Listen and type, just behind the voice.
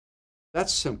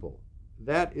That's simple.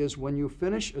 That is when you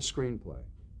finish a screenplay,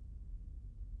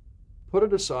 put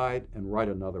it aside and write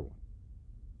another one.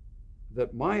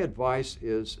 That my advice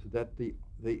is that the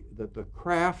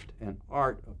craft and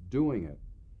art of doing it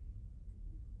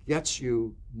gets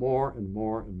you more and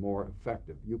more and more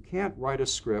effective. You can't write a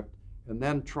script and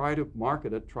then try to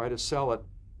market it, try to sell it,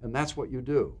 and that's what you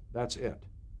do. That's it.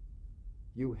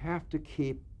 You have to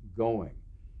keep going.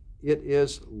 It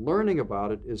is, learning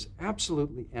about it is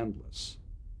absolutely endless.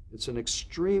 It's an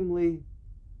extremely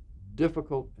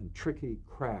difficult and tricky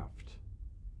craft.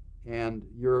 And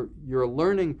your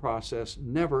learning process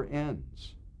never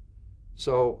ends.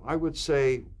 So I would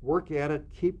say work at it,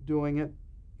 keep doing it,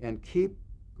 and keep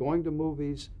going to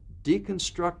movies,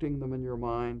 deconstructing them in your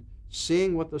mind,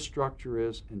 seeing what the structure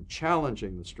is, and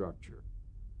challenging the structure.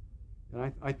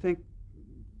 And I think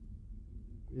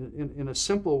in a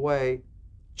simple way,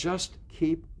 just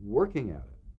keep working at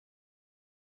it.